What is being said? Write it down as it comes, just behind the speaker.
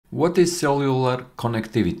What is cellular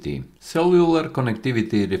connectivity? Cellular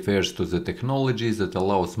connectivity refers to the technology that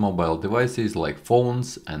allows mobile devices like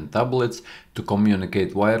phones and tablets to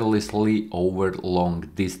communicate wirelessly over long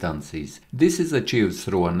distances. This is achieved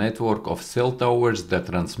through a network of cell towers that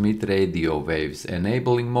transmit radio waves,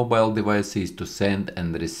 enabling mobile devices to send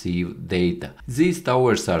and receive data. These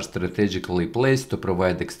towers are strategically placed to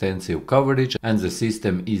provide extensive coverage, and the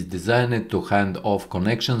system is designed to hand off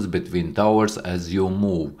connections between towers as you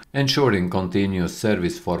move, ensuring continuous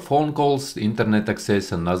service for phone calls, internet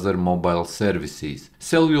access and other mobile services.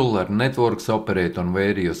 Cellular networks operate on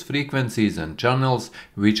various frequencies and channels,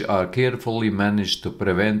 which are carefully managed to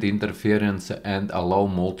prevent interference and allow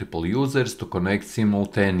multiple users to connect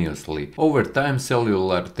simultaneously. Over time,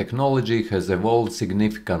 cellular technology has evolved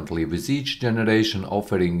significantly, with each generation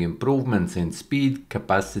offering improvements in speed,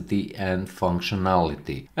 capacity and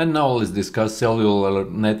functionality. And now let's discuss cellular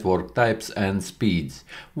network types and speeds.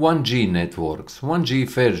 1G networks. 1G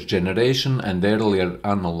first generation and earlier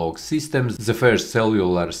analog systems. The first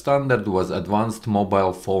cellular standard was Advanced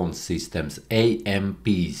Mobile Phone Systems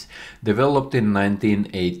 (AMPs), developed in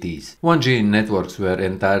 1980s. 1G networks were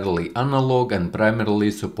entirely analog and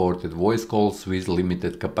primarily supported voice calls with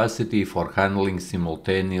limited capacity for handling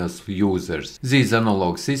simultaneous users. These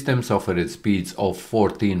analog systems offered speeds of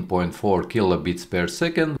 14.4 kilobits per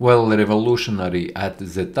second. While revolutionary at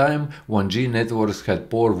the time, 1G networks had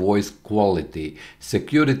poor voice quality,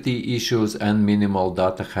 security issues and minimal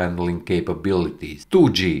data handling capabilities.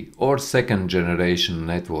 2G or second generation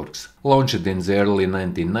networks. Launched in the early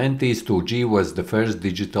 1990s, 2G was the first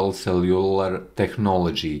digital cellular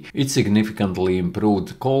technology. It significantly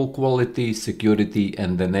improved call quality, security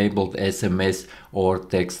and enabled SMS or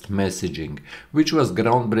text messaging, which was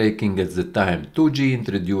groundbreaking at the time. 2G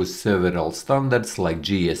introduced several standards like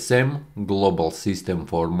GSM, Global System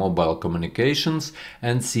for Mobile Communications,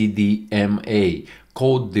 and CDMA,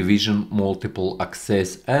 Code Division Multiple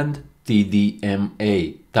Access, and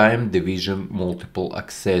TDMA, Time Division Multiple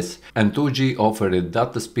Access, and 2G offered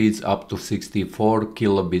data speeds up to 64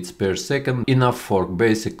 kilobits per second, enough for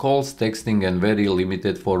basic calls, texting and very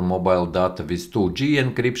limited for mobile data. With 2G,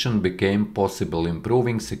 encryption became possible,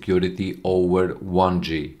 improving security over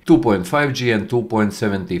 1G. 2.5G and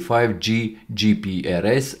 2.75G,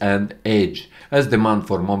 GPRS and Edge. As demand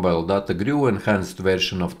for mobile data grew, enhanced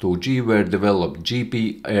versions of 2G were developed: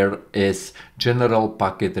 GPRS, General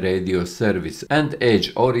Packet Radio Service, and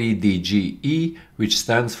Edge or EDGE, which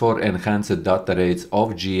stands for Enhanced Data Rates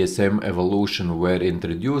of GSM Evolution, were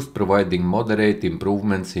introduced, providing moderate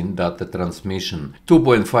improvements in data transmission.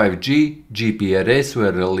 2.5G GPRS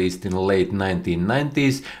were released in late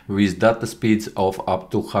 1990s with data speeds of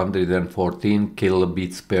up to 114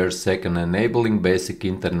 kilobits per second, enabling basic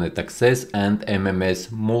internet access and MMS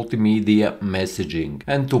multimedia messaging.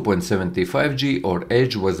 And 2.75G or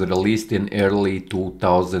Edge was released in early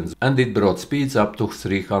 2000s, and it brought speeds up to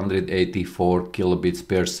 384 kilobits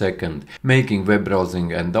per second, making web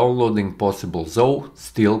browsing and downloading possible, though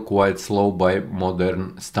still quite slow by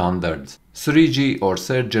modern standards. 3G or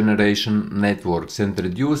third generation networks.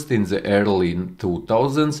 Introduced in the early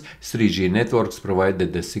 2000s, 3G networks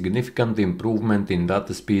provided a significant improvement in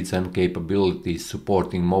data speeds and capabilities,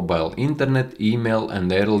 supporting mobile internet, email and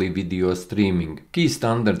early video streaming. Key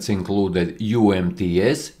standards included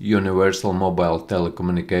UMTS, Universal Mobile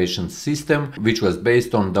Telecommunications System, which was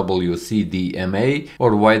based on WCDMA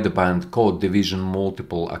or Wideband Code Division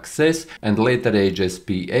Multiple Access, and later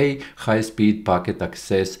HSPA, High Speed Packet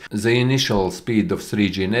Access. The initial speed of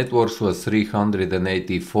 3G networks was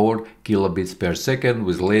 384 kilobits per second,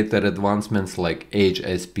 with later advancements like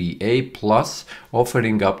HSPA Plus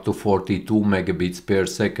offering up to 42 megabits per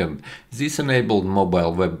second. This enabled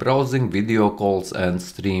mobile web browsing, video calls and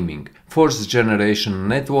streaming. Fourth generation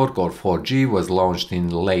network or 4G was launched in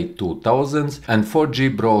late 2000s, and 4G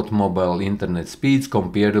brought mobile internet speeds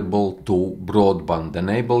comparable to broadband,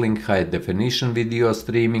 enabling high definition video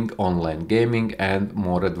streaming, online gaming and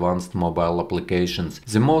more advanced mobile applications.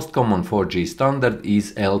 The most common 4G standard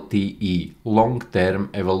is LTE, long-term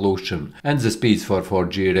evolution, and the speeds for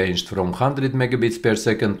 4G ranged from 100 megabits per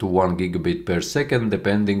second to 1 gigabit per second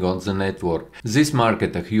depending on the network. This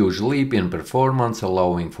marked a huge leap in performance,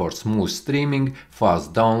 allowing for smooth streaming,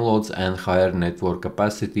 fast downloads and higher network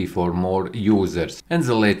capacity for more users. And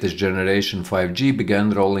the latest generation 5G began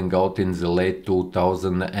rolling out in the late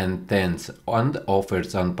 2010s and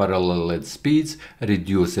offers unparalleled speeds,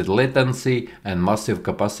 reduced latency and massive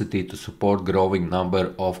capacity to support growing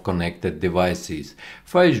number of connected devices.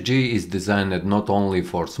 5G is designed not only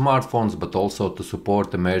for smartphones but also to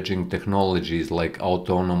support emerging technologies like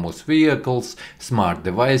autonomous vehicles, smart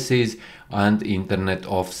devices, and Internet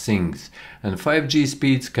of Things. And 5G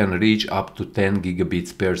speeds can reach up to 10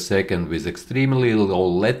 gigabits per second with extremely low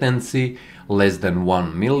latency, less than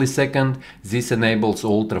 1 millisecond. This enables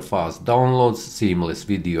ultra-fast downloads, seamless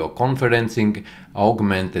video conferencing,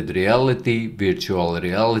 augmented reality, virtual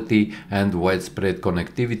reality, and widespread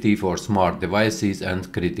connectivity for smart devices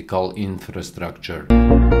and critical infrastructure.